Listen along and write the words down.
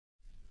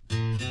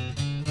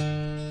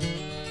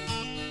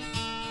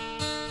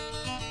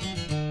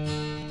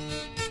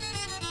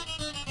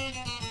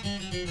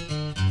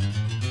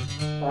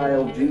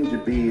pale ginger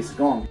beer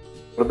scone.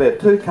 Got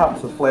about 2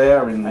 cups of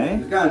flour in there.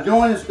 You're going to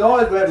join us,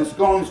 guys. We're having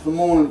scones for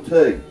morning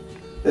tea.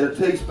 About a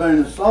teaspoon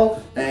of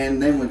salt,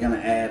 and then we're going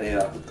to add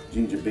our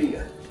ginger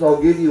beer. So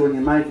I'll give you when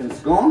you're making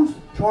scones,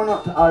 try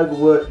not to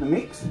overwork the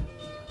mix,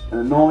 and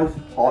a nice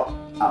hot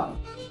oven.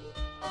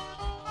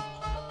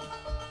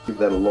 Give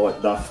that a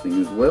light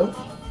dusting as well.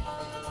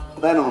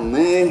 Put that on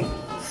there,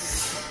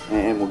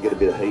 and we'll get a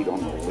bit of heat on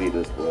the lid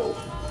as well.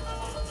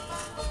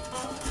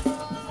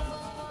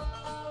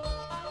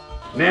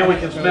 Now we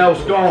can smell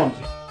scones.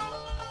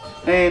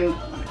 And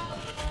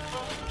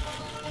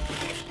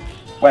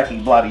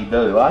wacky bloody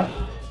do, eh?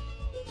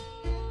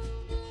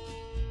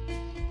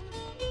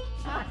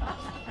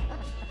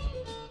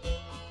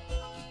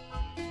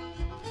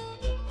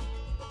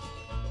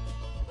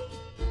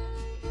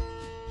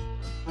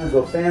 I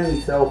found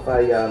myself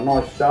a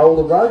nice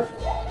shoulder roast.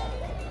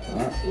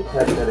 Right, we'll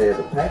take that out of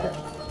the packet.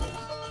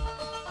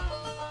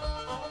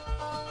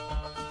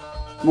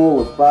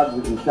 Smallest bud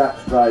we can chuck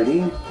straight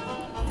in.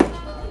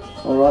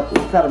 Alright,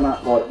 we'll cut them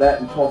up like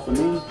that and toss them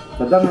in.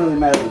 So it doesn't really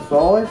matter the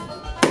size.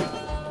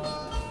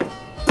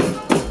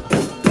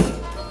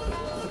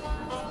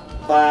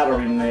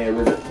 Butter in there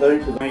with it too,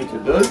 because we need to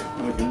do,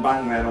 and we can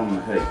bung that on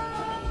the heat.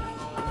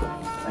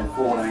 And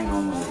 14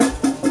 on the lid.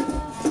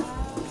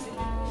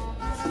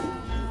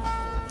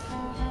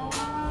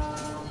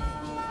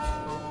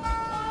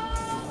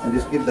 And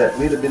just give that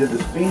lid a bit of a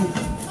spin,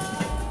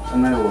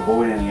 and that'll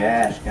avoid any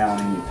ash going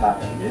in your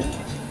tucker, yeah?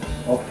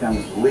 Off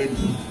comes the lid.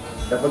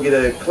 If I get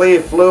a clear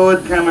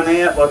fluid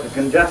coming out, like I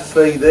can just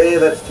see there,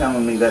 that's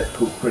telling me that's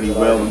cooked pretty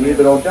well in here.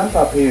 But I'll jump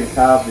up here and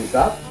carve this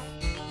up.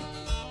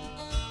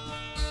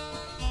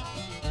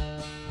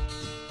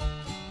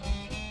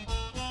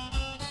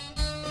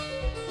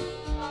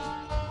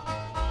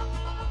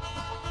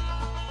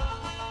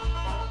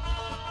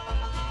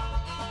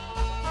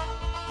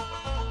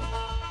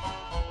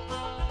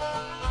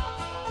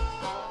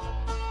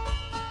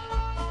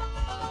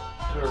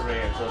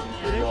 Around, so I can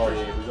see, oh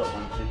yeah, we got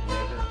one sitting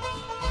there.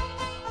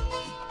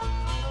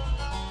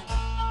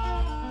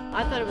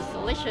 I thought it was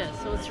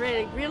delicious. It was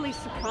really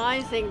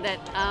surprising that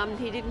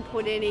he didn't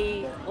put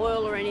any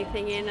oil or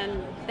anything in,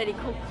 and that he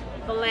cooked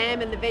the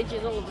lamb and the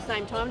veggies all at the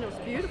same time. It was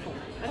beautiful.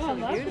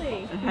 Absolutely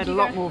beautiful. It had a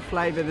lot more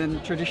flavour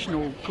than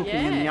traditional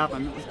cooking in the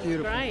oven. It was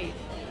beautiful. Great.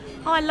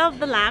 Oh, I love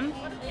the lamb.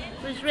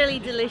 It was really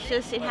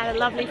delicious. It had a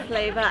lovely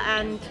flavour,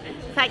 and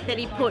the fact that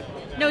he put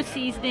no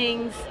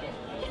seasonings,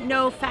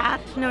 no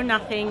fat, no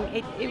nothing.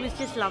 It was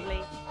just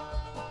lovely.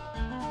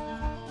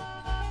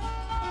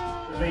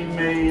 Good to be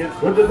me, it's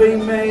good to be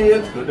me,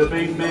 it's good to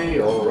be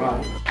me,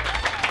 alright.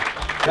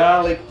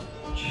 Garlic,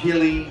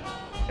 chilli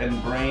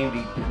and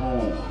brandy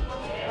prawns.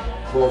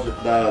 Of course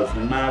it does,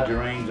 and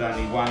margarine's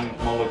only one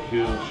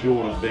molecule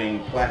short of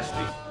being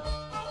plastic.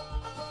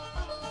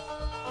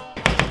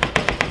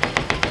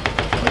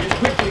 I'll just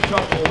quickly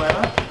chop all that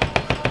up.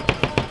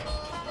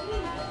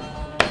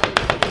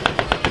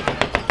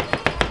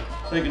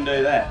 Who can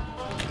do that?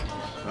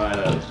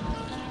 Righto.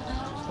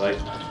 Like,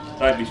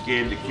 don't be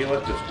scared to kill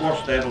it. The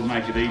squash, that'll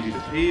make it easy to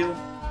peel.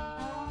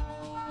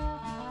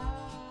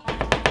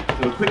 So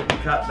we'll quickly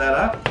cut that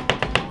up.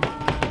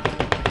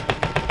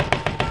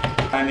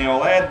 And now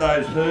I'll add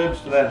those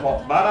herbs to that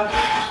hot butter.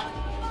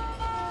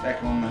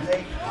 Back on the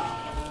heat.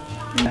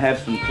 And have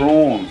some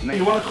prawns. Now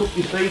you want to cook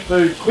your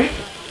seafood quick,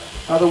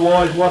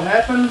 otherwise what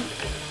happens?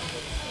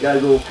 It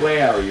goes all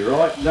floury,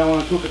 right? You don't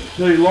want to cook it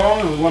too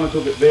long, and we want to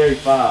cook it very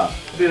fast.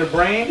 A bit of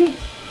brandy.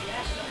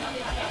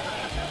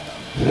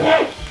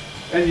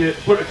 And you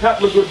put a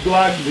couple of good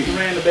glugs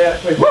around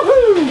about it.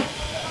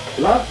 Woohoo!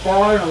 Love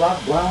fire and I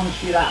love blowing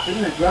shit up,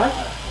 isn't it great?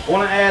 I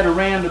want to add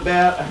around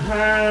about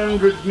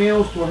 100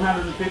 mils to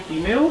 150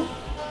 mils.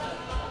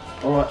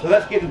 Alright, so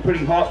that's getting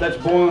pretty hot, that's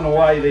boiling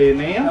away there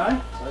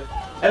now.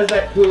 As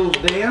that cools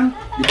down,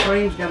 your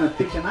cream's going to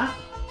thicken up.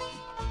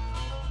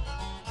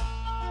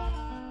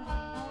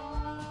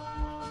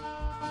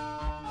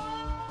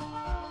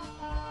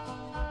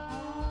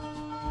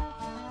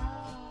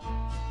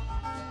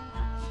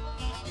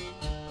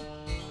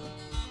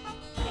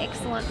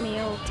 Excellent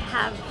meal to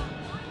have,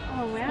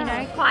 you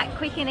know, quite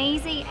quick and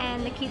easy,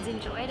 and the kids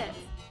enjoyed it.